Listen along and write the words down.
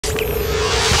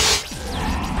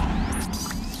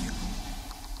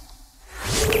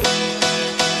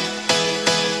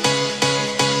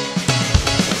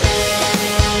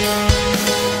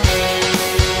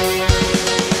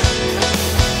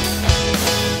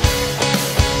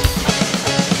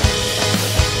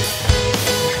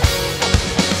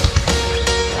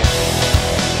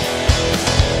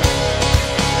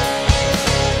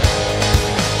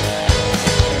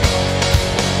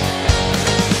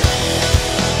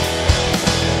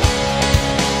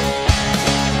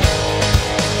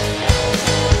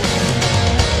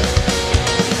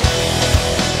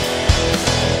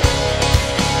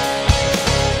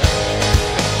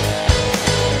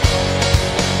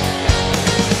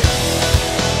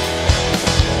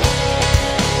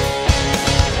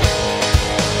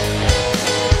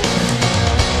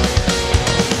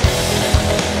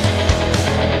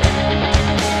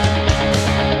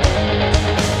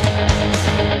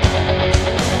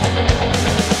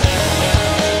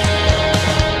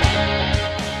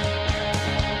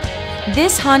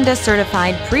This Honda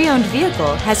certified pre-owned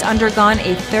vehicle has undergone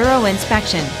a thorough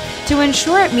inspection to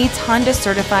ensure it meets Honda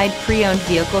certified pre-owned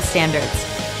vehicle standards.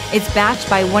 It's backed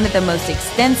by one of the most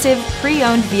extensive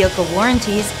pre-owned vehicle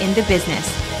warranties in the business.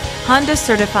 Honda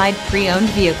certified pre-owned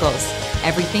vehicles.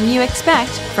 Everything you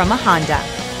expect from a Honda.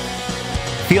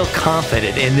 Feel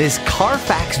confident in this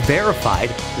Carfax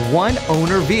verified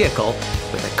one-owner vehicle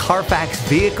with a Carfax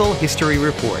Vehicle History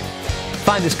Report.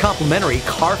 Find this complimentary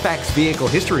Carfax Vehicle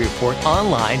History Report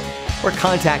online or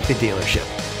contact the dealership.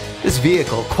 This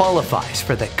vehicle qualifies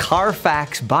for the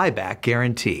Carfax Buyback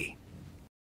Guarantee.